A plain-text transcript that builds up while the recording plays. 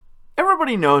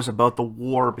Everybody knows about the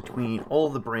war between all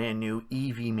the brand new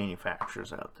EV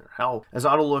manufacturers out there. Hell, as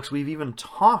Autolux, we've even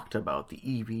talked about the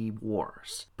EV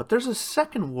wars. But there's a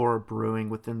second war brewing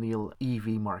within the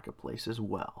EV marketplace as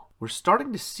well. We're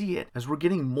starting to see it as we're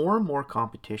getting more and more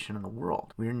competition in the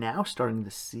world. We are now starting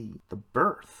to see the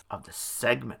birth of the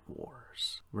segment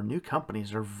wars, where new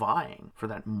companies are vying for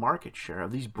that market share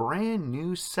of these brand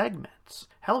new segments.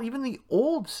 Hell, even the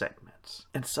old segments.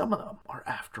 And some of them are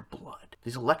after blood.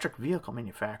 These electric vehicle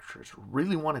manufacturers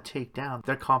really want to take down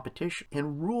their competition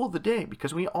and rule the day,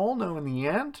 because we all know in the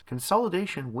end,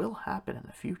 consolidation will happen in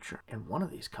the future. And one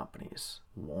of these companies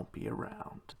won't be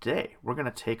around. Today, we're going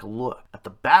to take a look at the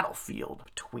battlefield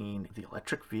between the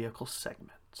electric vehicle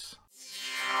segments.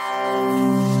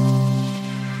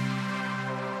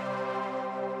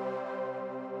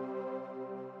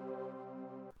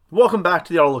 Welcome back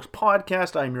to the Autolux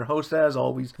podcast. I'm your host, as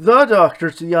always, the doctor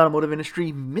to the automotive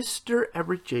industry, Mr.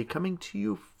 Everett J, coming to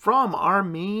you from our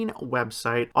main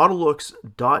website,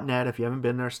 autolux.net. If you haven't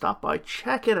been there, stop by,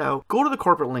 check it out. Go to the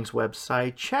Corporate Links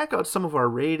website, check out some of our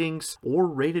ratings or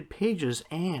rated pages,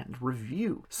 and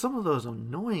review some of those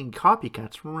annoying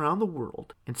copycats from around the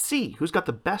world, and see who's got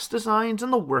the best designs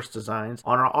and the worst designs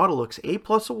on our Autolux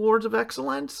A+ Awards of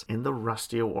Excellence and the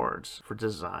Rusty Awards for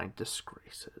Design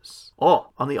Disgraces.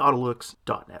 All on the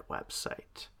autolux.net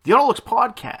website. The Autolux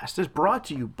podcast is brought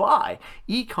to you by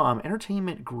Ecom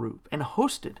Entertainment Group and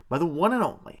hosted by the one and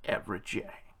only Everett J.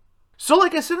 So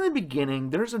like I said in the beginning,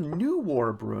 there's a new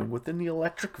war brewing within the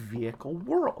electric vehicle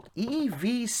world.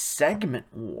 EV segment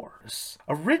wars.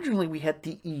 Originally, we had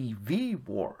the EV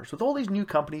wars, with all these new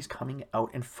companies coming out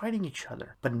and fighting each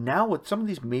other. But now with some of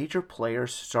these major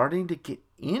players starting to get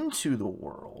into the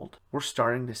world, we're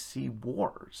starting to see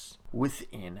wars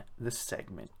within the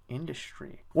segment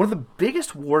industry. One of the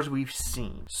biggest wars we've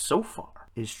seen so far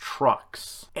is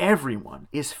trucks. Everyone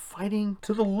is fighting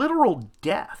to the literal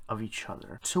death of each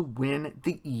other to win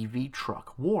the EV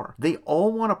truck war. They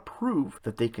all want to prove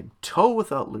that they can tow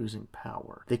without losing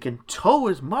power. They can tow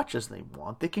as much as they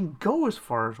want. They can go as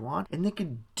far as they want. And they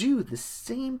can do the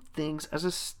same things as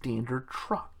a standard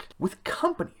truck. With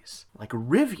companies like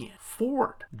Rivian,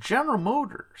 Ford, General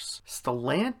Motors,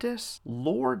 Stellantis,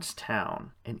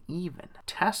 Lordstown, and even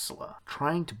Tesla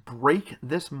trying to break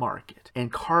this market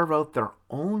and carve out their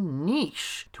own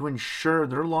niche to ensure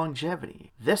their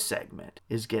longevity, this segment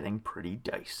is getting pretty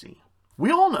dicey. We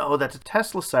all know that the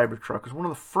Tesla Cybertruck was one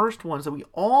of the first ones that we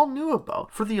all knew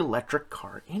about for the electric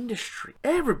car industry.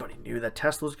 Everybody knew that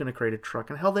Tesla was going to create a truck,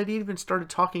 and hell, they'd even started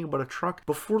talking about a truck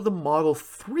before the Model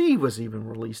 3 was even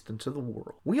released into the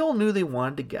world. We all knew they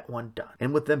wanted to get one done,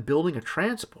 and with them building a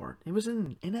transport, it was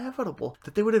inevitable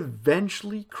that they would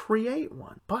eventually create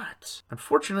one. But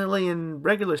unfortunately, in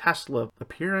regular Tesla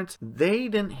appearance, they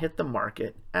didn't hit the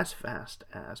market as fast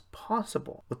as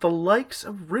possible. With the likes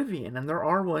of Rivian and their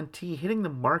R1T hitting the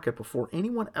market before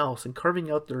anyone else and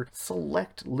carving out their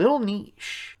select little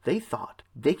niche, they thought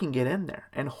they can get in there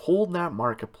and hold that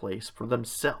marketplace for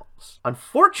themselves.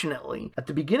 Unfortunately, at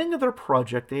the beginning of their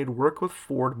project, they had worked with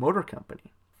Ford Motor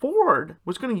Company. Ford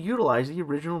was going to utilize the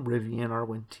original Rivian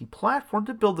R1T platform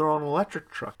to build their own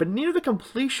electric truck. But near the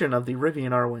completion of the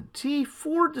Rivian R1T,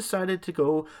 Ford decided to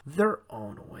go their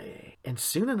own way. And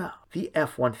soon enough, the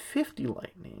F-150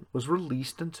 Lightning was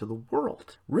released into the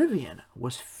world. Rivian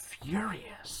was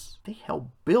furious. They helped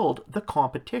build the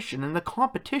competition, and the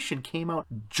competition came out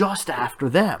just after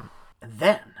them. And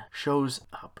then shows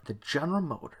up the General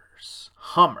Motors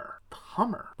Hummer. The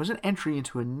Hummer was an entry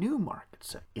into a new market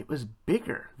segment. It was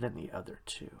bigger than the other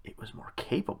two. It was more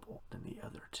capable than the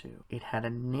other two. It had a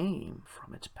name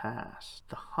from its past.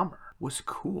 The Hummer was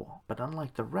cool, but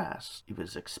unlike the rest, it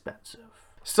was expensive.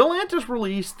 Stellantis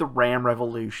released the Ram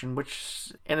Revolution,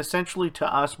 which, and essentially to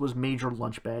us, was major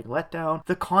lunch bag letdown.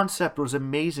 The concept was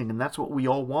amazing, and that's what we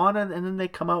all wanted, and then they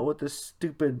come out with this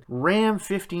stupid Ram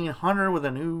 1500 with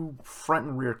a new front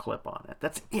and rear clip on it.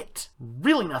 That's it.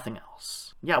 Really nothing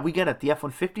else. Yeah, we get it. The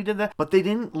F-150 did that, but they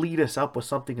didn't lead us up with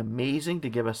something amazing to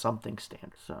give us something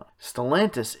standard. So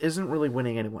Stellantis isn't really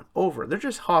winning anyone over. They're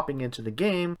just hopping into the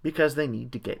game because they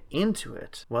need to get into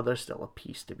it while there's still a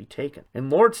piece to be taken.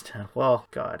 And Lordstown, well,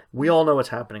 God, we all know what's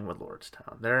happening with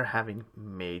Lordstown. They're having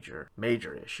major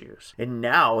issues. And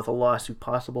now, with a lawsuit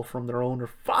possible from their owner,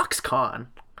 Foxconn,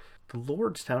 the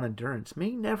Lordstown Endurance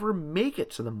may never make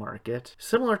it to the market,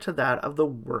 similar to that of the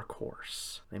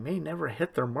Workhorse. They may never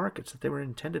hit their markets that they were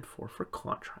intended for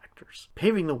contractors,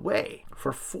 paving the way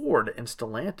for Ford and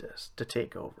Stellantis to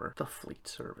take over the fleet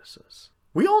services.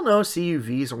 We all know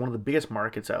CUVs are one of the biggest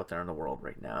markets out there in the world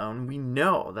right now, and we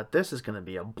know that this is going to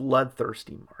be a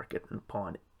bloodthirsty market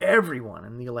upon everyone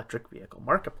in the electric vehicle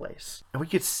marketplace. And we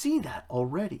could see that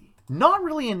already. Not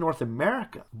really in North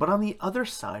America, but on the other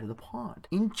side of the pond.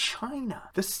 In China,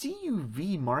 the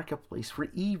CUV marketplace for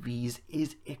EVs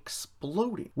is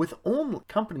exploding, with only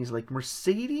companies like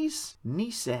Mercedes,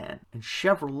 Nissan, and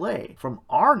Chevrolet from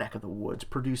our neck of the woods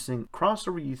producing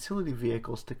crossover utility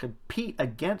vehicles to compete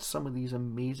against some of these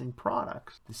amazing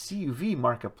products. The CUV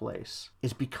marketplace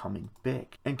is becoming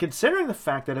big. And considering the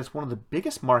fact that it's one of the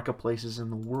biggest marketplaces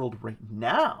in the world right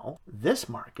now, this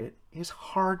market is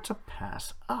hard to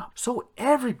pass up. So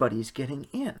everybody's getting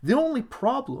in. The only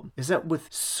problem is that with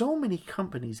so many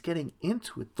companies getting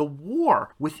into it, the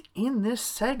war within this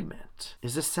segment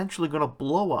is essentially going to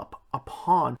blow up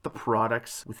upon the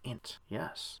products within it.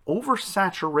 Yes.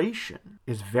 Oversaturation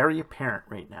is very apparent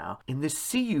right now in the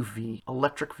CUV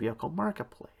electric vehicle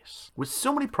marketplace. With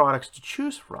so many products to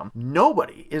choose from,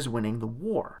 nobody is winning the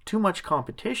war. Too much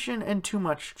competition and too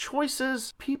much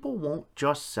choices, people won't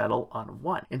just settle on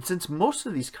one. And since most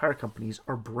of these car companies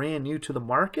are brand new to the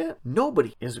market,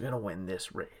 nobody is going to win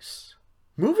this race.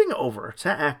 Moving over to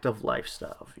active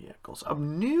lifestyle vehicles, a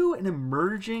new and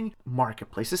emerging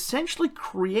marketplace essentially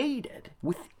created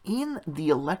within the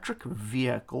electric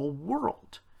vehicle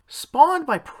world. Spawned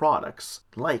by products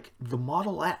like the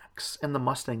Model X and the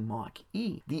Mustang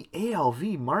Mach-E, the ALV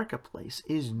marketplace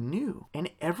is new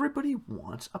and everybody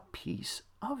wants a piece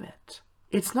of it.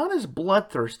 It's not as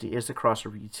bloodthirsty as the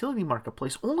crossover utility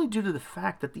marketplace, only due to the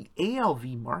fact that the ALV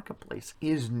marketplace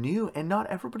is new and not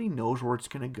everybody knows where it's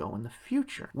going to go in the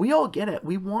future. We all get it.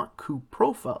 We want coupe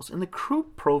profiles, and the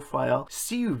coupe profile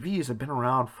CUVs have been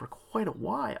around for quite a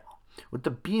while, with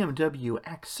the BMW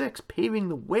X6 paving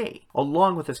the way,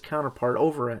 along with its counterpart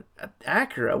over at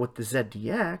Acura with the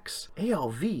ZDX.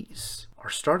 ALVs are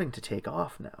starting to take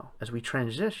off now as we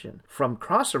transition from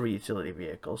crossover utility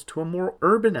vehicles to a more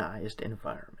urbanized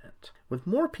environment. With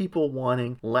more people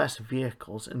wanting less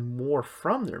vehicles and more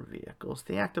from their vehicles,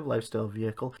 the active lifestyle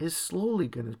vehicle is slowly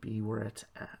going to be where it's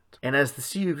at. And as the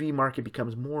CUV market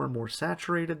becomes more and more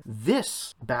saturated,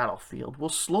 this battlefield will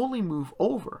slowly move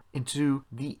over into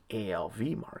the ALV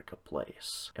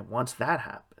marketplace. And once that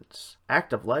happens,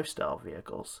 active lifestyle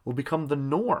vehicles will become the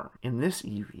norm in this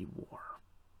EV war.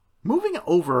 Moving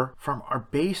over from our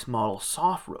base model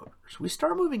soft rotors, we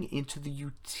start moving into the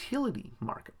utility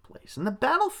marketplace. And the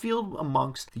battlefield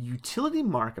amongst the utility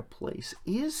marketplace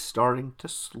is starting to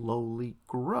slowly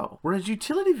grow. Whereas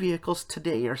utility vehicles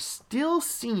today are still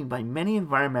seen by many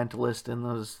environmentalists and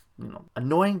those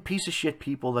annoying piece of shit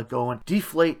people that go and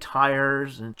deflate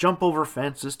tires and jump over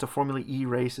fences to Formula E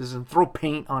races and throw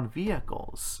paint on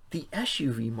vehicles. The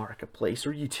SUV marketplace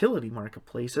or utility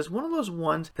marketplace is one of those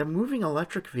ones that moving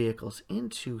electric vehicles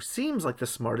into seems like the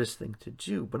smartest thing to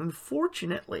do, but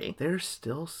unfortunately, they're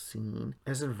still seen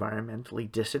as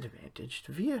environmentally disadvantaged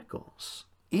vehicles.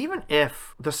 Even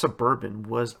if the Suburban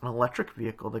was an electric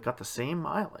vehicle that got the same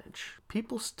mileage,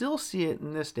 people still see it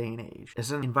in this day and age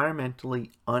as an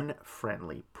environmentally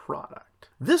unfriendly product.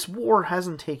 This war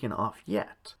hasn't taken off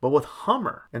yet, but with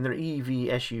Hummer and their EV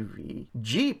SUV,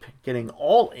 Jeep getting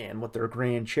all in with their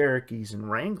Grand Cherokees and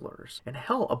Wranglers, and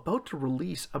hell, about to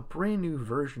release a brand new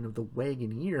version of the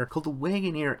Wagoneer called the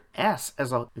Wagoneer S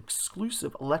as an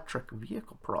exclusive electric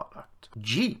vehicle product,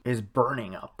 Jeep is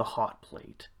burning up the hot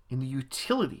plate in the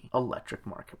utility electric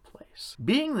marketplace.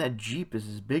 Being that Jeep is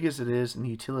as big as it is in the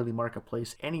utility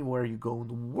marketplace anywhere you go in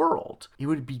the world, it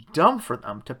would be dumb for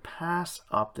them to pass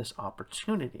up this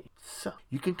opportunity. So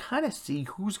you can kind of see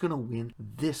who's going to win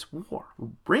this war.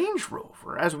 Range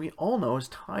Rover, as we all know, is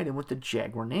tied in with the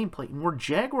Jaguar nameplate, and where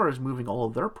Jaguar is moving all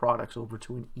of their products over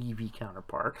to an EV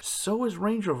counterpart, so is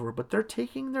Range Rover, but they're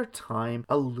taking their time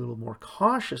a little more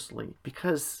cautiously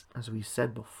because, as we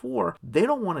said before, they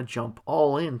don't want to jump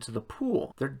all into the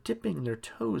pool. They're dipping their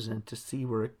toes in to see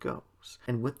where it goes.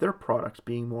 And with their products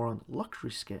being more on the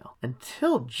luxury scale,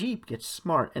 until Jeep gets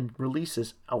smart and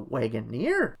releases a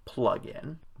Wagoneer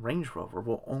plug-in, Range Rover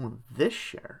will own this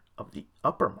share of the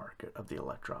upper market of the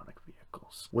electronic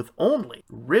vehicles, with only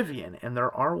Rivian and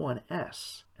their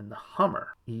R1S and the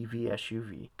Hummer EV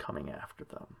SUV coming after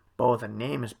them. But with a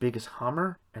name as big as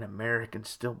Hummer and Americans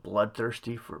still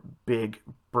bloodthirsty for big,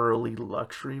 burly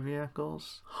luxury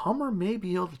vehicles, Hummer may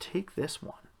be able to take this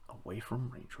one away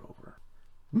from Range Rover.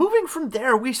 Moving from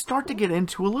there, we start to get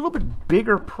into a little bit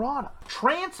bigger product.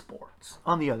 Transports,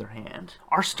 on the other hand,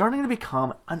 are starting to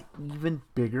become an even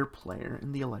bigger player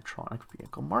in the electronic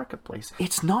vehicle marketplace.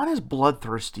 It's not as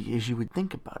bloodthirsty as you would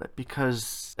think about it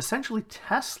because essentially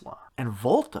Tesla and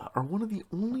Volta are one of the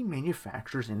only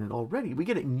manufacturers in it already. We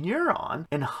get it, Neuron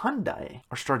and Hyundai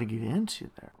are starting to get into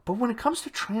there. But when it comes to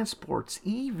transports,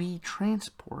 EV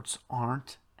transports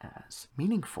aren't as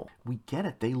meaningful. We get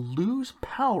it. They lose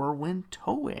power when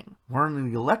towing. We're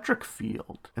in the electric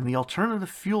field and the alternative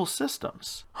fuel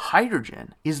systems.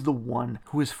 Hydrogen is the one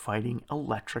who is fighting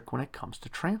electric when it comes to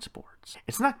transports.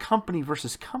 It's not company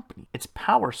versus company. It's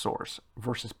power source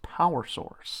versus power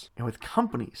source. And with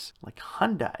companies like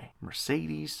Hyundai,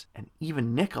 Mercedes, and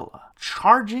even Nikola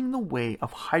charging the way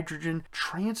of hydrogen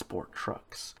transport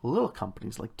trucks, little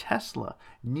companies like Tesla,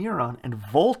 Neuron, and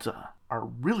Volta are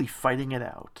really fighting it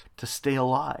out to stay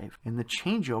alive in the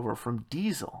changeover from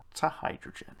diesel to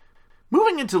hydrogen.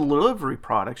 Moving into delivery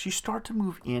products, you start to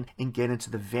move in and get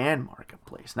into the van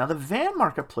marketplace. Now, the van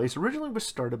marketplace originally was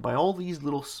started by all these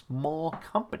little small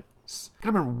companies. I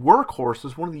remember Workhorse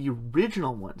was one of the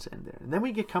original ones in there. And then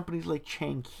we get companies like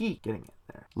Changqi getting in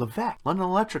there. Levesque, London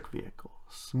Electric Vehicles,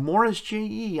 Morris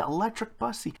JE, Electric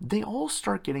Bussy, they all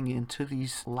start getting into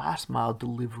these last mile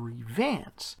delivery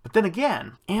vans. But then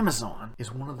again, Amazon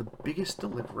is one of the biggest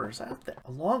deliverers out there,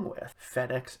 along with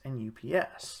FedEx and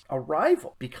UPS.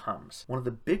 Arrival becomes one of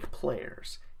the big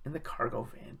players in the cargo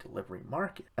van delivery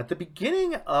market. At the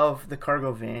beginning of the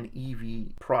cargo van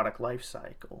EV product life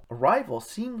cycle, Arrival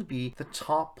seemed to be the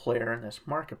top player in this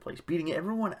marketplace, beating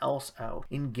everyone else out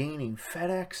in gaining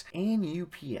FedEx and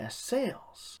UPS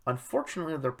sales.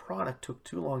 Unfortunately, their product took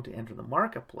too long to enter the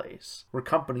marketplace, where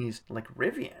companies like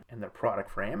Rivian and their product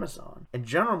for Amazon and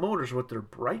General Motors with their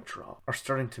BrightDrop are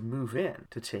starting to move in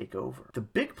to take over. The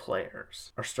big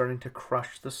players are starting to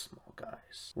crush the small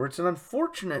guys, where it's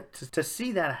unfortunate to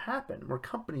see that happen, where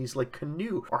companies like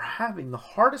Canoo are having the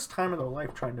hardest time of their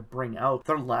life trying to bring out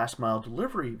their last mile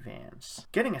delivery vans.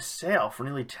 Getting a sale for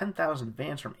nearly 10,000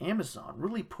 vans from Amazon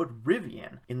really put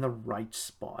Rivian in the right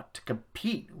spot to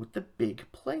compete with the big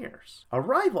players.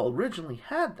 Arrival originally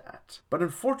had that, but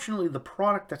unfortunately the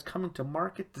product that's coming to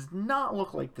market does not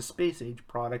look like the space age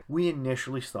product we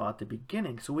initially saw at the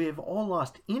beginning, so we have all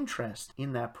lost interest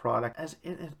in that product as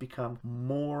it has become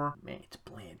more, it's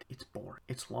bland, it's boring,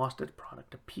 it's lost its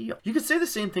product appeal. You could say the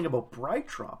same thing about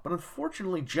BrightDrop, but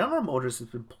unfortunately General Motors has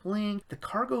been playing the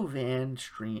cargo van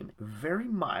stream very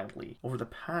mildly over the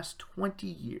past 20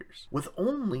 years. With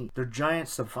only their giant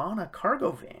Savannah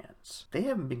cargo vans, they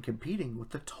haven't been competing with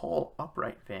the tall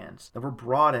upright vans that were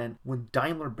brought in when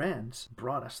Daimler-Benz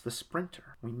brought us the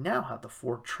Sprinter. We now have the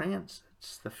Ford Transit,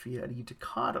 the Fiat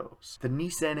Ducatos, the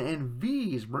Nissan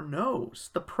NVs,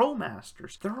 Renaults, the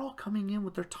ProMasters. They're all coming in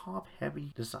with their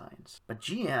top-heavy designs. But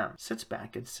GM sits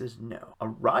back and says no.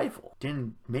 Arrival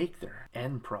didn't make their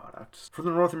end products for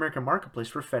the North American marketplace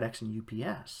for FedEx and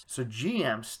UPS. So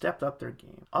GM stepped up their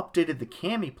game, updated the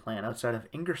Cami plant outside of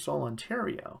Ingersoll,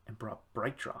 Ontario, and brought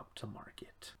BrightDrop to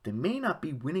market. They may not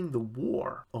be winning the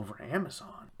war over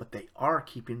Amazon, but they are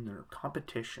keeping their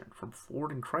competition from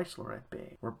Ford and Chrysler at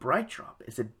bay, where BrightDrop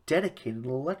is a dedicated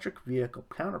electric vehicle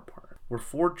counterpart, where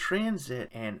Ford Transit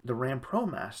and the Ram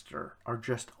ProMaster are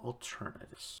just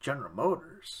alternatives. General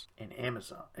Motors and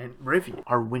Amazon and Rivian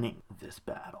are winning this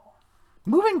battle.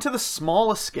 Moving to the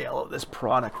smallest scale of this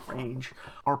product range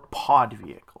are pod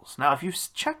vehicles. Now, if you've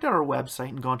checked out our website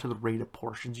and gone to the rated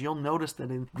portions, you'll notice that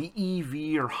in the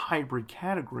EV or hybrid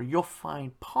category, you'll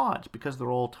find pods because they're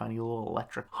all tiny little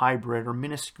electric hybrid or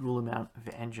minuscule amount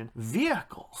of engine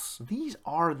vehicles. These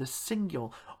are the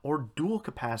single or dual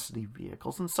capacity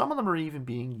vehicles, and some of them are even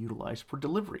being utilized for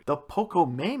delivery. The Poco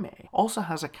Meme also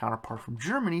has a counterpart from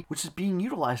Germany, which is being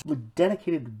utilized with a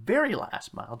dedicated very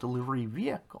last mile delivery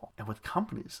vehicle. And with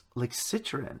companies like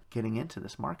Citroen getting into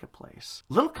this marketplace,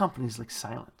 little companies like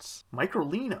Silence,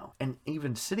 Microlino, and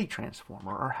even City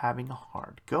Transformer are having a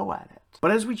hard go at it.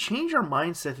 But as we change our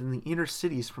mindset in the inner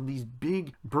cities from these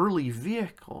big burly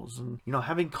vehicles and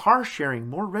having car sharing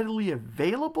more readily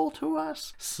available to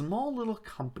us, small little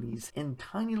companies and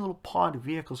tiny little pod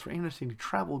vehicles for inner city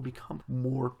travel will become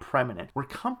more prominent, where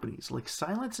companies like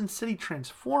Silence and City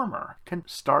Transformer can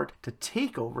start to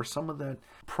take over some of the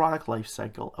product life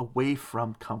cycle away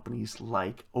from companies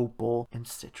like Opel and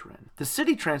Citroen. The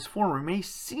City Transformer may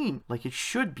seem like it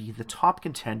should be the top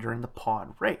contender in the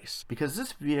pod race because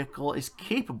this vehicle is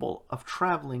capable of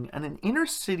traveling in an inner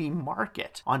city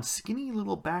market on skinny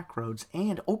little back roads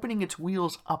and opening its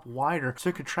wheels up wider so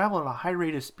it could travel at a high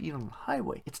rate of speed on the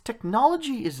highway. Its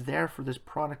technology is there for this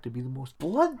product to be the most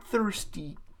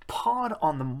bloodthirsty pod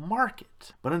on the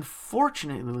market. But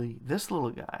unfortunately, this little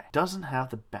guy doesn't have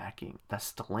the backing that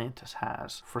Stellantis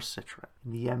has for Citroen.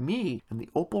 The ME and the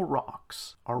Opel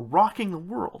Rocks are rocking the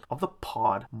world of the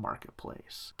pod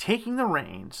marketplace, taking the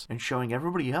reins and showing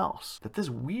everybody else that this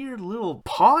weird little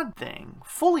pod thing,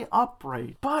 fully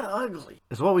upright but ugly,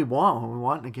 is what we want when we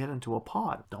want to get into a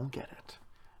pod. Don't get it.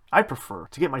 I prefer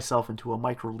to get myself into a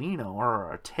Microlino or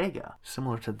a Ortega,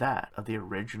 similar to that of the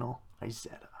original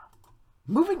Isetta.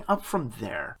 Moving up from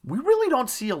there, we really don't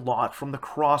see a lot from the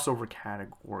crossover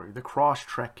category, the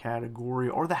cross-trek category,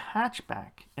 or the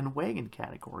hatchback and wagon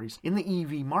categories in the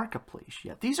EV marketplace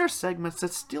yet. These are segments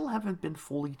that still haven't been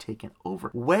fully taken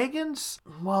over. Wagons,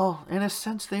 well, in a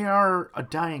sense, they are a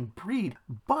dying breed,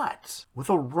 but with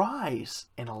a rise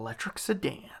in electric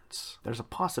sedans, there's a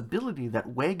possibility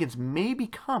that wagons may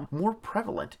become more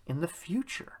prevalent in the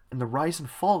future, and the rise and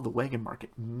fall of the wagon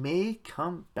market may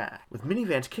come back. With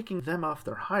minivans kicking them off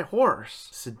their high horse,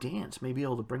 sedans may be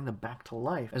able to bring them back to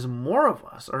life, as more of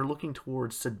us are looking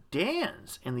towards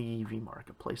sedans in the EV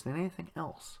marketplace than anything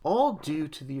else, all due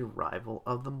to the arrival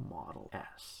of the Model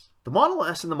S. The Model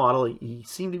S and the Model E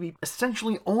seem to be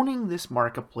essentially owning this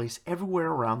marketplace everywhere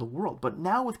around the world, but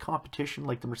now with competition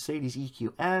like the Mercedes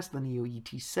EQS, the NIO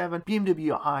ET7,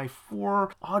 BMW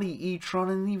i4, Audi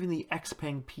e-tron, and even the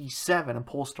Xpeng P7 and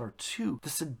Polestar 2, the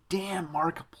sedan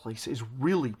marketplace is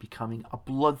really becoming a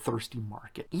bloodthirsty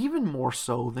market, even more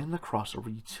so than the crossover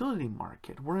utility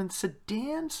market, where in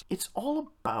sedans, it's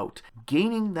all about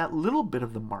gaining that little bit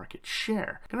of the market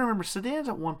share. You gotta remember, sedans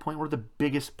at one point were the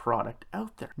biggest product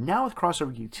out there. Now with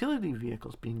crossover utility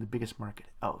vehicles being the biggest market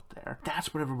out there,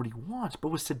 that's what everybody wants. But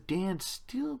with sedans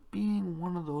still being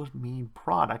one of those main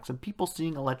products and people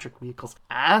seeing electric vehicles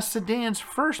as sedans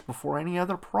first before any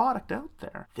other product out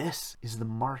there, this is the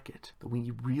market that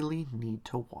we really need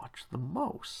to watch the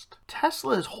most.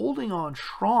 Tesla is holding on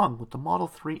strong with the Model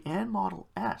 3 and Model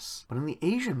S, but in the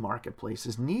Asian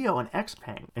marketplaces, NIO and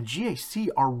Xpeng and GAC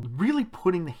are really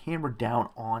putting the hammer down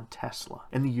on Tesla.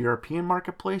 In the European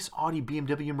marketplace, Audi,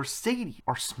 BMW, Mercedes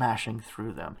are smashing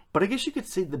through them. But I guess you could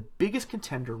say the biggest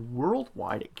contender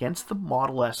worldwide against the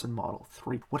Model S and Model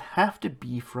 3 would have to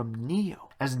be from NIO,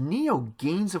 as NIO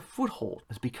gains a foothold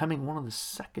as becoming one of the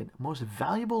second most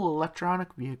valuable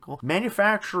electronic vehicle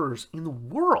manufacturers in the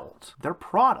world. Their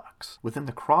products within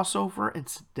the crossover and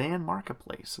sedan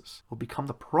marketplaces will become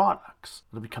the products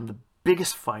that will become the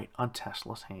biggest fight on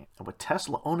Tesla's hand. And with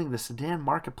Tesla owning the sedan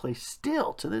marketplace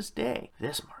still to this day,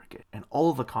 this market and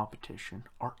all of the competition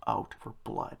are out for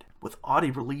blood. With Audi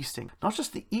releasing not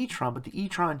just the e-tron, but the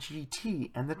e-tron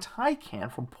GT and the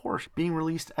Taycan from Porsche being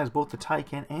released as both the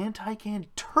Taycan and Taycan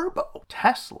Turbo,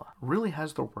 Tesla really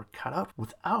has their work cut out.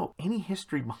 Without any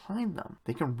history behind them,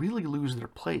 they can really lose their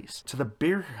place to the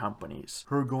bigger companies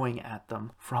who are going at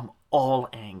them from all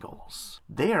angles.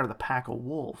 They are the pack of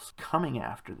wolves coming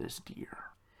after this deer.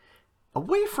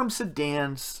 Away from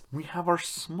sedans, we have our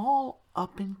small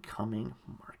up-and-coming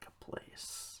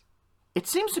marketplace. It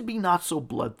seems to be not so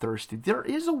bloodthirsty. There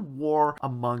is a war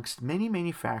amongst many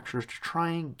manufacturers to try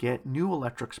and get new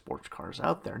electric sports cars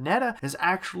out there. Neta has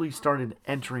actually started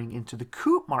entering into the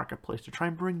coupe marketplace to try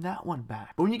and bring that one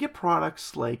back. But when you get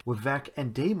products like Levesque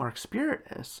and Daymark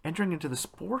Spiritus entering into the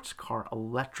sports car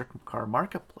electric car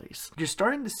marketplace, you're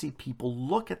starting to see people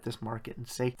look at this market and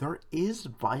say there is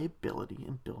viability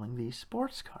in building these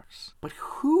sports cars. But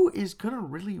who is going to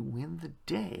really win the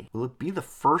day? Will it be the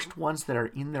first ones that are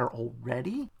in there already?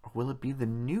 Or will it be the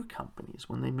new companies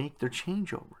when they make their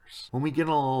changeovers? When we get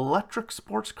an electric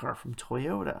sports car from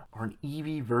Toyota or an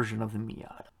EV version of the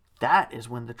Miata? That is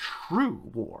when the true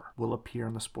war will appear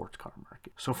in the sports car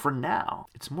market. So for now,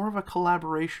 it's more of a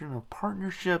collaboration of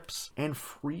partnerships and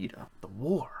freedom. The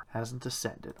war hasn't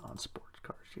descended on sports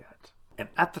cars yet. And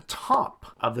at the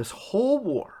top of this whole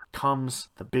war comes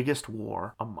the biggest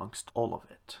war amongst all of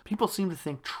it. People seem to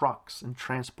think trucks and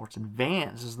transports and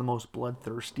vans is the most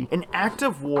bloodthirsty, an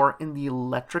active war in the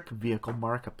electric vehicle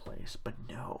marketplace. But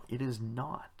no, it is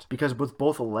not. Because with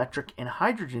both electric and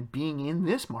hydrogen being in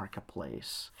this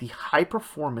marketplace, the high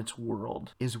performance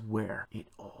world is where it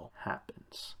all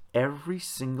happens. Every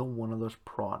single one of those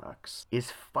products is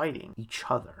fighting each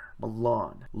other.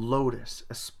 Milan, Lotus,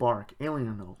 Spark,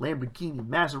 Alieno, Lamborghini,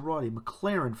 Maserati,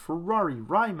 McLaren, Ferrari,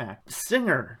 Rimac,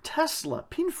 Singer, Tesla,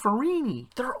 Pininfarina.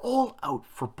 They're all out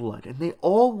for blood and they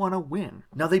all want to win.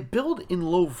 Now they build in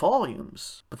low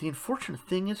volumes, but the unfortunate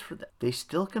thing is for them, they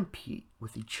still compete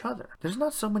with each other. There's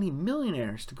not so many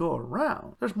millionaires to go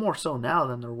around. There's more so now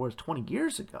than there was 20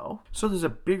 years ago. So there's a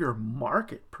bigger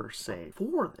market per se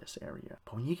for this area.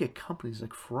 But when you get companies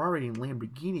like Ferrari and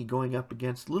Lamborghini going up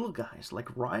against little guys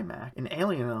like Rimac and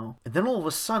Alieno, and then all of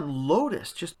a sudden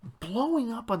Lotus just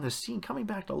blowing up on the scene, coming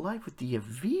back to life with the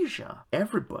Avija,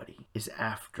 everybody is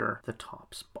after the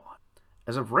top spot.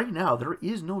 As of right now, there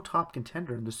is no top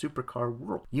contender in the supercar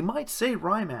world. You might say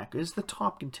Rimac is the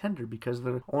top contender because of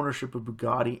the ownership of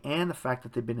Bugatti and the fact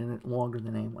that they've been in it longer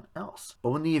than anyone else.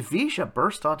 But when the Evija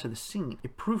burst onto the scene,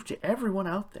 it proved to everyone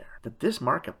out there that this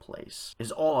marketplace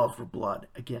is all out for blood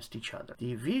against each other.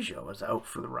 The Evija was out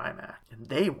for the Rimac, and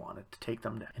they wanted to take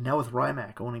them down. And now with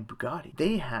Rimac owning Bugatti,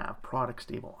 they have product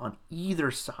stable on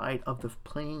either side of the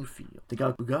playing field. They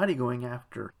got Bugatti going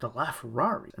after the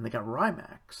LaFerrari, and they got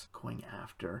Rimacs going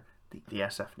after the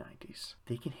SF90s.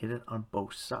 They can hit it on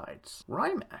both sides.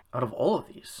 Rimac, out of all of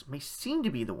these, may seem to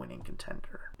be the winning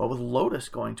contender. But with Lotus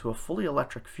going to a fully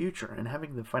electric future and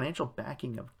having the financial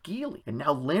backing of Geely, and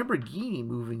now Lamborghini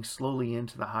moving slowly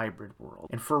into the hybrid world,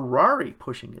 and Ferrari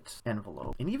pushing its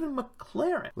envelope, and even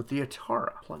McLaren with the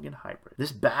Atara plug-in hybrid,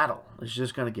 this battle is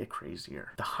just going to get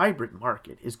crazier. The hybrid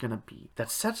market is going to be that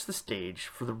sets the stage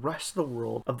for the rest of the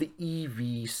world of the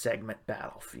EV segment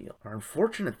battlefield. Our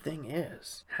unfortunate thing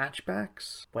is,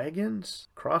 hatchbacks, wagons,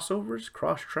 crossovers,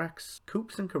 crosstreks,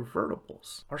 coupes, and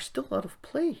convertibles are still out of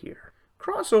play here.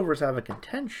 Crossovers have a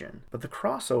contention, but the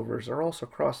crossovers are also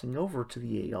crossing over to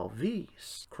the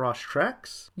ALVs.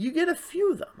 Crosstreks, you get a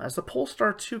few of them, as the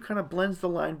Polestar 2 kind of blends the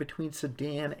line between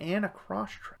sedan and a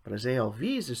crosstrek. But as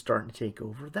ALVs is starting to take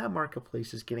over, that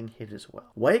marketplace is getting hit as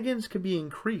well. Wagons can be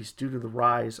increased due to the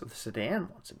rise of the sedan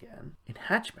once again, and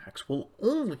hatchbacks will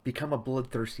only become a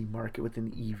bloodthirsty market within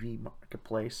the EV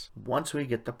marketplace once we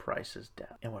get the prices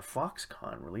down. And with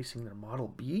Foxconn releasing their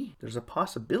Model B, there's a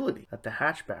possibility that the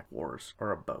hatchback wars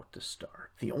are about to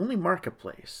start. The only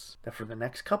marketplace that for the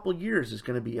next couple years is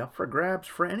going to be up for grabs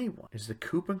for anyone is the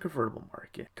coupe and convertible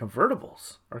market.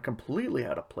 Convertibles are completely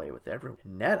out of play with everyone.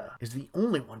 Netta is the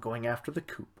only one going after the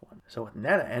coupe one. So with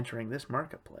Netta entering this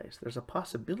marketplace, there's a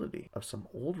possibility of some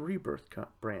old rebirth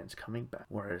brands coming back.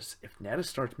 Whereas if Netta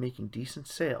starts making decent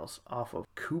sales off of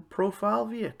coupe profile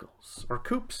vehicles or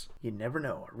coupes, you never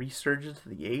know. A resurgence of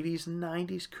the 80s and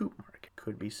 90s coupe market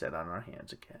could be set on our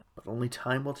hands again. But only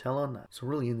time will tell on that. So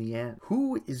really in the end,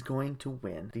 who is going to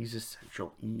win these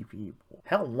essential EV wars?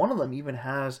 Hell, one of them even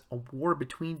has a war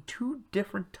between two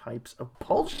different types of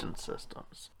propulsion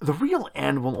systems. The real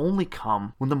end will only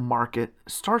come when the market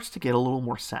starts to get a little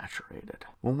more saturated.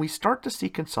 When we start to see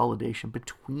consolidation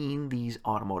between these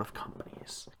automotive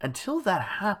companies. Until that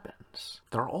happens,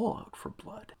 they're all out for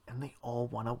blood and they all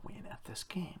want to win at this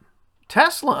game.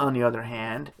 Tesla, on the other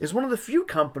hand, is one of the few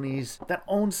companies that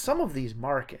owns some of these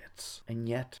markets and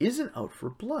yet isn't out for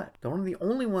blood. They're one of the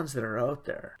only ones that are out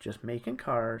there just making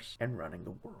cars and running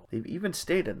the world. They've even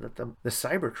stated that the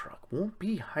Cybertruck won't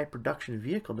be a high production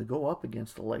vehicle to go up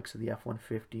against the likes of the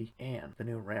F-150 and the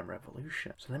new Ram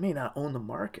Revolution. So they may not own the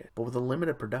market, but with a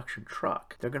limited production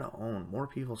truck, they're going to own more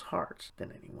people's hearts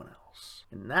than anyone else.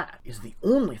 And that is the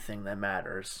only thing that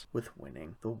matters with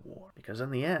winning the war. Because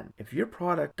in the end, if your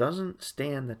product doesn't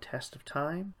stand the test of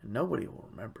time, nobody will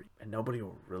remember you and nobody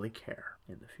will really care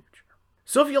in the future.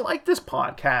 So if you like this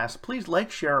podcast, please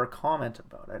like, share, or comment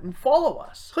about it, and follow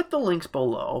us. Click the links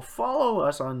below. Follow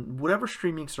us on whatever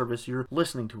streaming service you're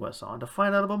listening to us on to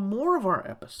find out about more of our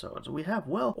episodes. We have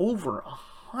well over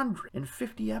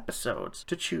 150 episodes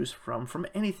to choose from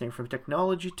anything from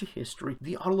technology to history.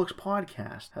 The Autolux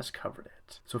podcast has covered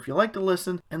it. So if you like to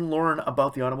listen and learn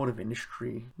about the automotive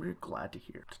industry, we're glad to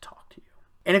talk to you.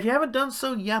 And if you haven't done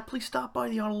so yet, please stop by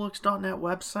the Autolux.net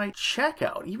website. Check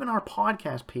out even our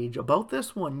podcast page about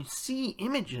this one. You see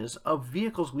images of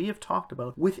vehicles we have talked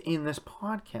about within this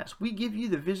podcast. We give you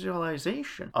the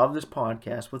visualization of this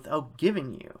podcast without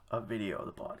giving you a video of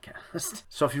the podcast.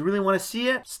 So if you really want to see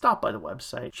it, stop by the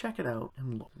website, check it out,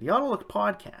 and look. The Autolux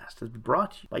podcast has been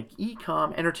brought to you by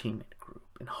Ecom Entertainment Group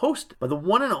and hosted by the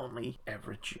one and only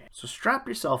Everett J. So strap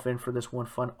yourself in for this one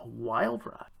fun, wild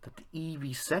ride that the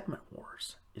EV segment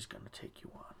wars is going to take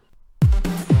you on.